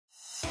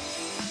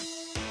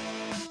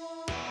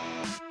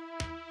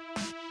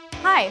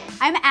Hi,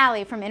 I'm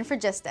Allie from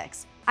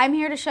Infragistics. I'm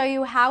here to show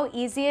you how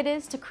easy it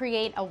is to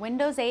create a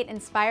Windows 8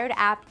 inspired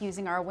app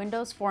using our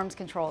Windows Forms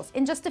controls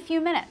in just a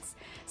few minutes.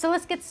 So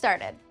let's get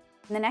started.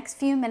 In the next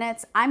few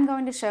minutes, I'm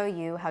going to show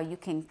you how you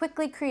can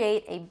quickly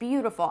create a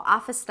beautiful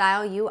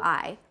office-style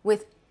UI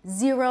with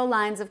 0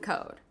 lines of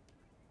code.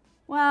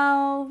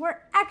 Well,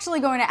 we're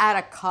actually going to add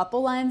a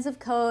couple lines of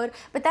code,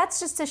 but that's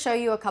just to show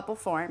you a couple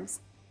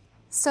forms.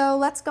 So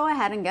let's go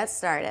ahead and get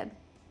started.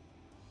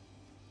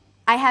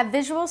 I have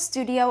Visual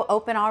Studio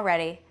open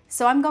already,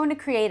 so I'm going to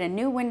create a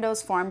new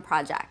Windows Form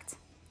project.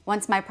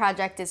 Once my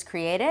project is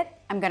created,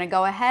 I'm going to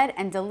go ahead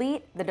and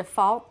delete the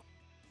default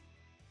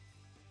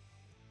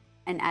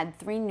and add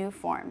 3 new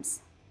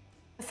forms.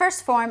 The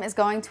first form is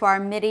going to our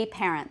MIDI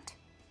parent,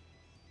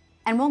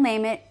 and we'll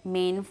name it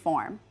Main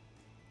Form.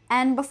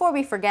 And before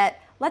we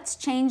forget, let's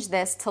change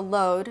this to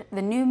load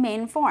the new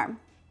main form,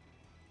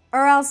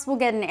 or else we'll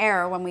get an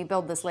error when we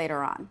build this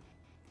later on.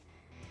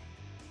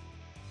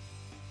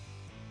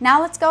 Now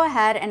let's go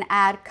ahead and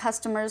add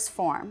Customers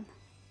Form.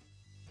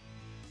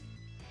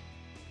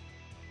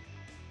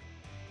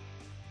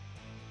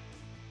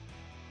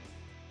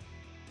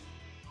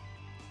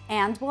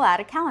 And we'll add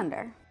a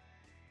calendar.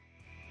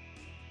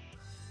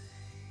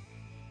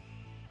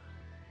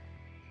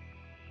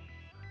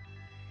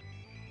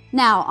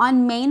 Now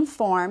on Main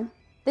Form,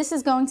 this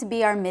is going to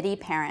be our MIDI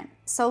parent.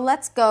 So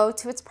let's go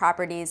to its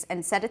properties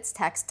and set its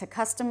text to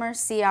Customer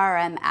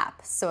CRM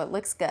App so it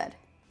looks good.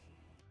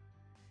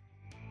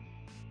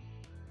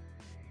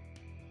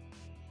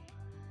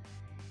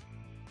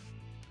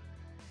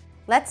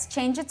 Let's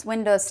change its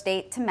Windows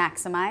state to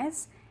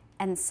maximize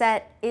and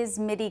set is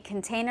MIDI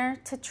container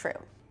to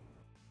true.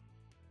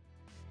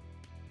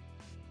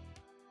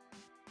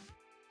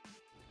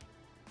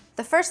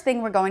 The first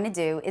thing we're going to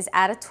do is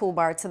add a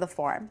toolbar to the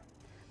form.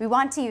 We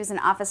want to use an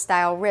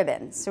office-style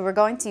ribbon, so we're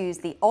going to use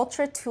the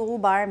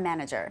Toolbar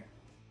Manager.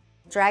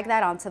 Drag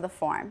that onto the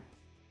form.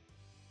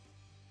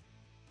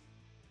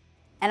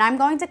 And I'm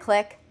going to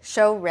click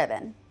Show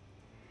Ribbon.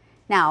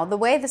 Now, the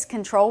way this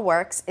control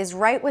works is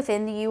right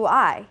within the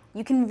UI.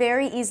 You can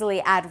very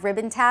easily add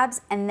ribbon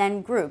tabs and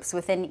then groups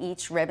within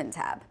each ribbon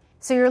tab.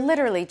 So you're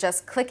literally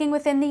just clicking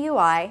within the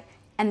UI,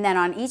 and then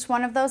on each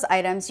one of those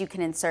items you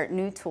can insert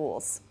new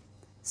tools.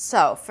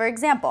 So, for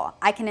example,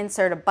 I can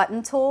insert a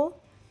button tool,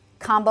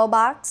 combo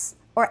box,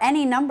 or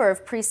any number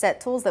of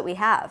preset tools that we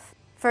have.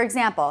 For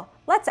example,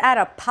 let's add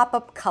a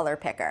pop-up color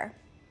picker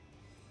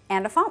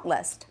and a font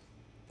list.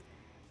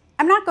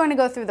 I'm not going to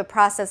go through the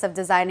process of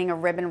designing a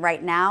ribbon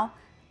right now,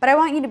 but I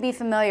want you to be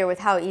familiar with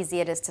how easy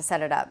it is to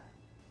set it up.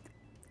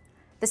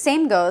 The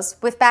same goes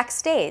with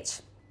Backstage.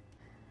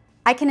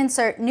 I can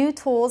insert new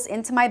tools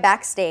into my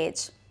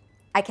Backstage.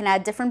 I can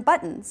add different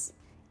buttons,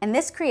 and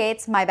this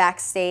creates my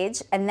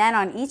Backstage, and then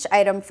on each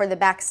item for the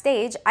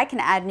Backstage, I can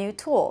add new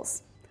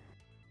tools.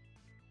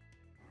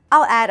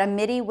 I'll add a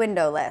MIDI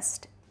window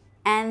list,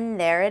 and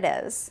there it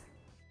is.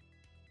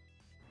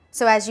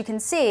 So as you can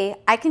see,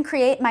 I can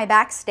create my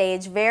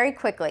Backstage very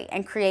quickly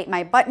and create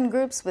my button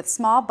groups with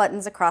small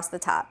buttons across the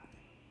top.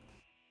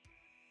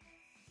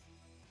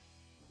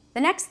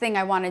 The next thing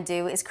I want to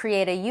do is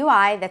create a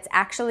UI that's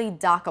actually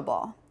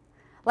dockable.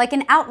 Like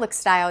an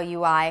Outlook-style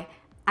UI,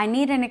 I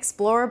need an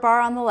Explorer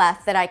bar on the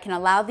left that I can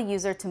allow the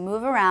user to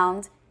move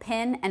around,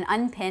 pin, and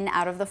unpin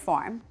out of the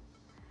form.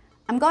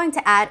 I'm going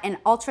to add an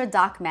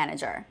UltraDoc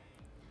Manager.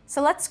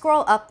 So let's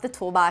scroll up the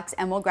toolbox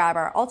and we'll grab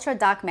our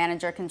UltraDoc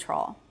Manager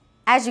control.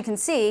 As you can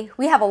see,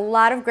 we have a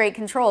lot of great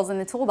controls in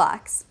the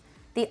toolbox.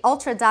 The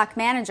UltraDoc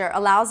Manager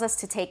allows us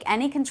to take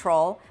any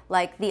control,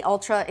 like the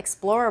Ultra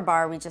Explorer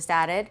bar we just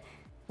added,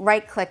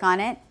 right-click on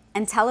it,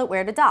 and tell it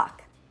where to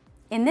dock.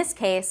 In this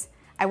case,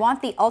 I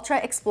want the Ultra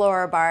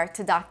Explorer bar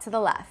to dock to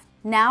the left.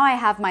 Now I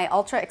have my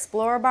Ultra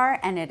Explorer bar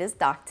and it is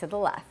docked to the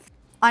left.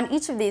 On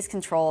each of these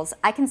controls,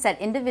 I can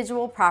set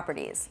individual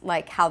properties,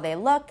 like how they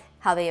look,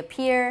 how they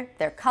appear,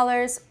 their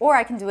colors, or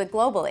I can do it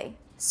globally.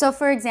 So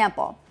for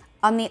example,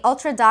 on the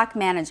UltraDoc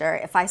Manager,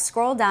 if I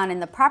scroll down in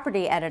the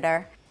property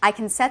editor, I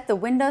can set the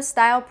Windows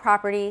style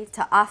property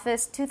to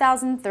Office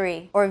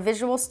 2003 or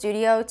Visual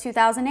Studio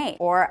 2008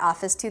 or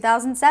Office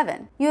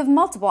 2007. You have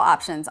multiple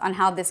options on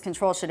how this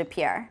control should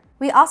appear.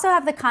 We also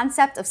have the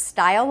concept of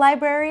style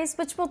libraries,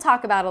 which we'll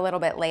talk about a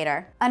little bit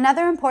later.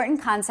 Another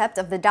important concept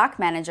of the Doc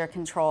Manager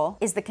control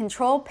is the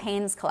control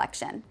panes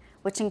collection,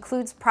 which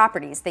includes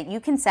properties that you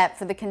can set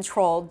for the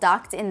control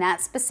docked in that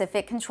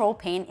specific control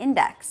pane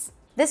index.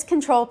 This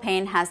control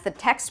pane has the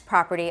text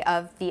property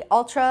of the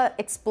Ultra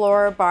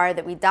Explorer bar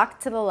that we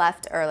docked to the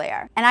left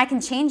earlier. And I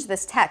can change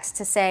this text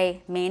to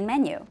say Main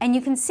Menu. And you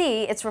can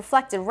see it's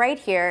reflected right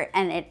here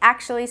and it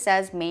actually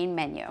says Main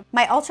Menu.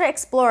 My Ultra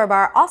Explorer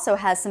bar also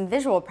has some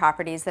visual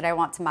properties that I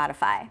want to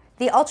modify.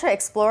 The Ultra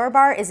Explorer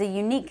bar is a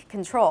unique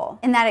control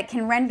in that it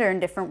can render in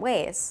different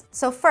ways.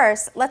 So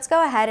first, let's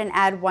go ahead and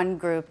add one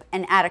group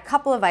and add a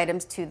couple of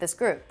items to this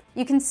group.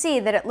 You can see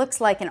that it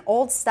looks like an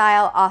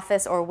old-style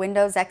Office or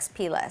Windows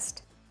XP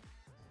list.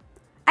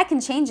 I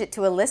can change it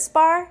to a list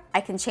bar,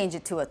 I can change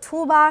it to a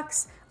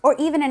toolbox, or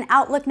even an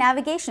Outlook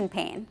navigation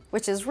pane,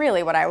 which is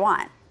really what I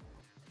want.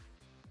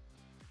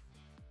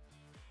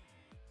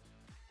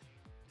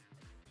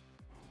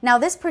 Now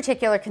this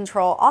particular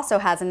control also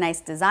has a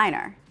nice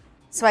designer.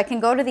 So I can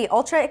go to the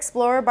Ultra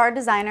Explorer Bar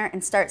Designer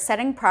and start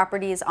setting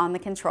properties on the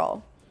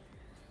control.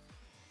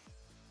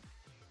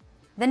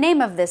 The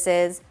name of this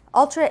is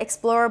Ultra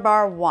Explorer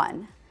Bar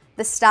 1.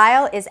 The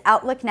style is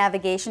Outlook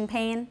Navigation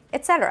Pane,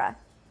 etc.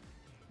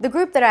 The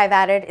group that I've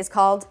added is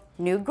called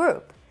New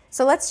Group.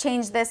 So let's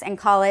change this and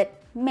call it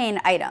Main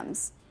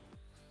Items.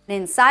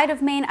 Inside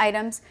of Main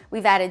Items,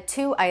 we've added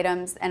 2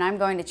 items, and I'm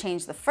going to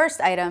change the first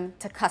item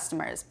to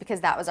Customers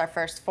because that was our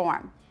first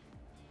form.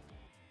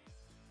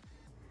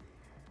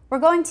 We're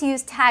going to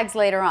use tags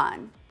later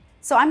on.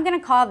 So I'm going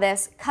to call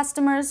this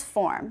Customers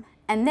Form,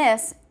 and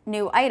this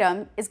new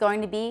item is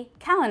going to be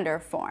Calendar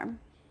Form.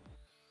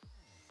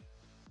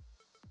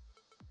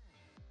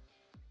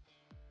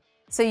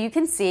 So you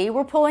can see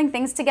we're pulling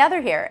things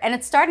together here, and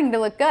it's starting to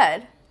look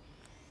good.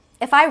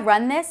 If I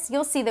run this,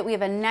 you'll see that we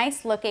have a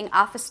nice looking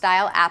office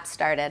style app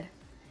started.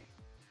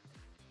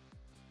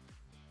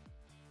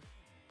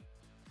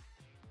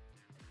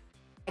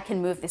 I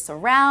can move this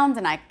around,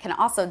 and I can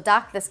also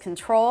dock this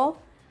control.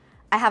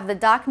 I have the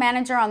Dock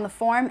Manager on the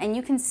form, and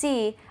you can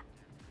see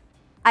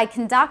I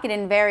can dock it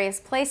in various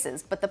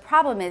places, but the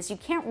problem is you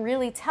can't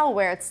really tell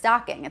where it's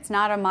docking. It's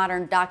not a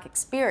modern dock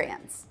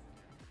experience.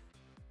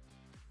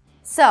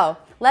 So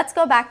let's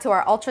go back to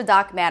our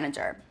UltraDoc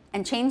Manager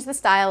and change the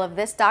style of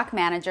this Dock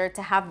Manager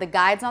to have the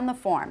guides on the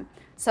form.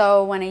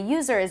 So when a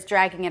user is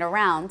dragging it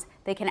around,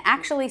 they can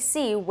actually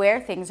see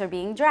where things are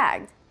being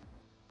dragged.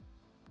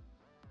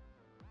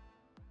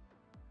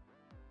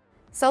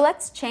 So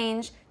let's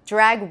change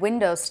drag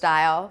window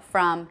style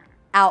from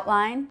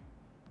outline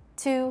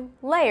to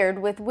layered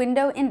with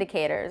window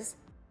indicators.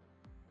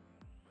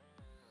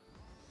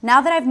 Now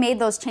that I've made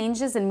those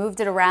changes and moved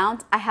it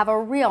around, I have a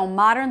real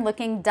modern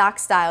looking dock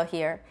style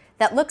here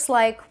that looks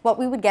like what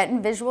we would get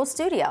in Visual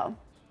Studio.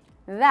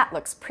 That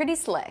looks pretty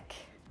slick.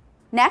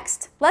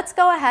 Next, let's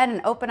go ahead and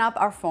open up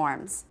our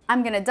forms.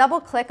 I'm going to double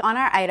click on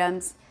our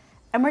items,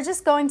 and we're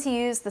just going to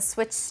use the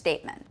switch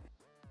statement.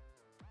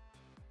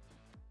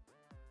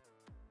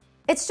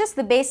 It's just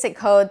the basic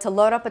code to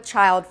load up a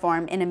child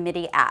form in a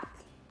MIDI app,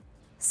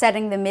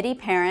 setting the MIDI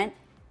parent,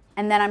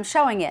 and then I'm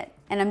showing it,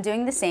 and I'm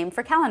doing the same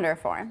for calendar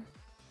form.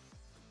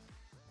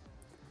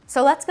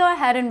 So let's go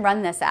ahead and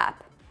run this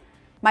app.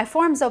 My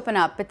forms open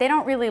up, but they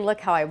don't really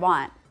look how I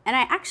want, and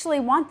I actually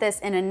want this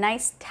in a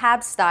nice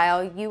tab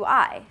style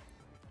UI.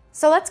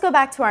 So let's go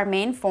back to our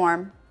main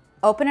form,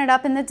 open it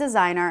up in the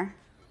designer,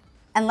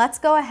 and let's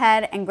go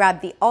ahead and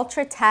grab the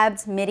Ultra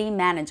Tabs MIDI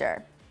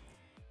Manager.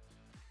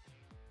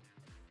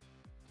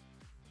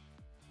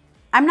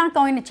 I'm not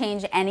going to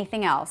change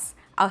anything else.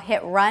 I'll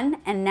hit run,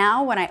 and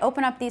now when I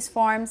open up these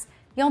forms,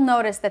 you'll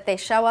notice that they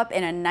show up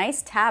in a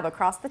nice tab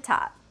across the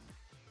top.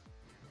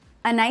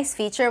 A nice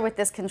feature with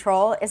this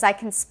control is I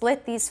can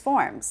split these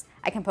forms.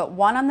 I can put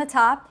one on the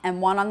top and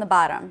one on the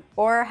bottom,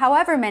 or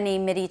however many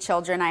MIDI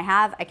children I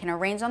have, I can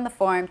arrange on the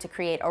form to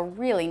create a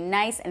really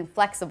nice and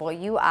flexible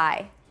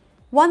UI.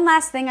 One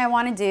last thing I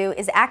want to do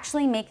is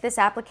actually make this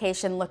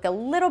application look a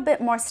little bit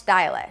more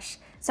stylish.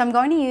 So I'm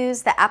going to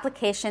use the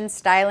application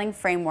styling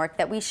framework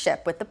that we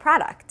ship with the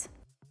product.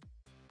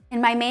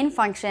 In my main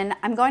function,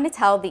 I'm going to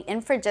tell the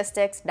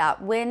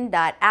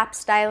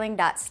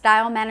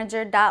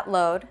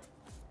infragistics.win.appstyling.stylemanager.load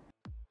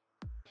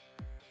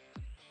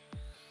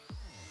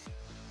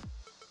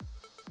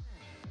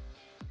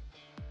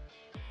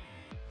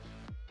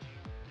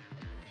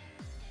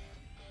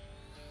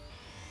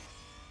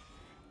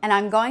and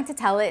I'm going to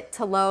tell it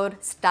to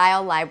load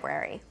Style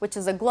Library, which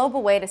is a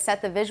global way to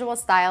set the visual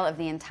style of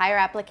the entire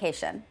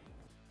application.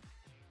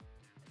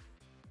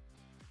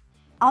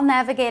 I'll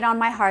navigate on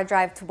my hard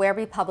drive to where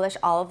we publish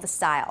all of the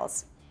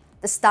styles.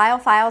 The style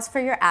files for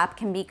your app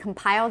can be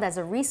compiled as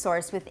a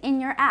resource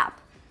within your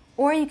app,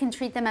 or you can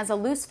treat them as a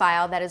loose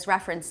file that is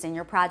referenced in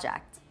your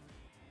project.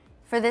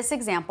 For this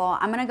example,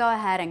 I'm going to go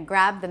ahead and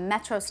grab the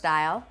Metro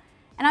style,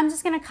 and I'm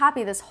just going to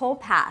copy this whole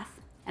path,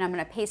 and I'm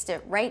going to paste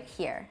it right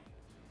here.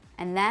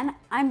 And then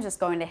I'm just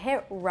going to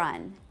hit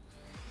run.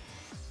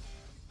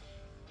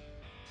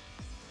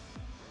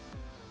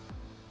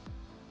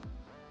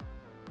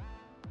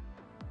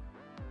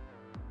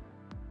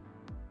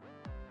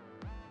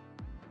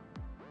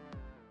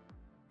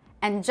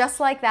 And just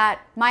like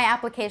that, my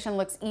application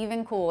looks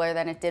even cooler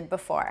than it did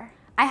before.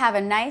 I have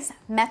a nice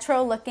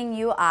Metro looking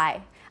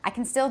UI. I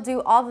can still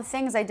do all the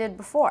things I did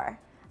before.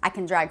 I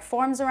can drag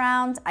forms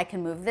around, I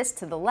can move this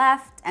to the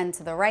left and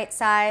to the right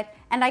side,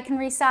 and I can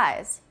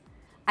resize.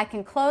 I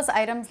can close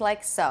items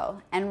like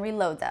so and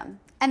reload them.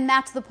 And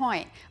that's the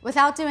point.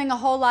 Without doing a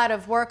whole lot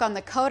of work on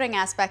the coding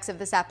aspects of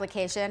this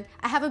application,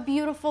 I have a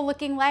beautiful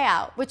looking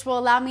layout, which will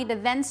allow me to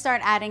then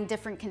start adding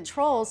different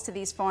controls to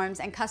these forms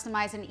and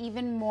customize an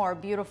even more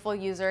beautiful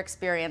user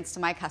experience to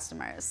my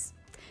customers.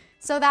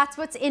 So that's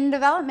what's in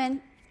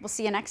development. We'll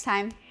see you next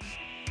time.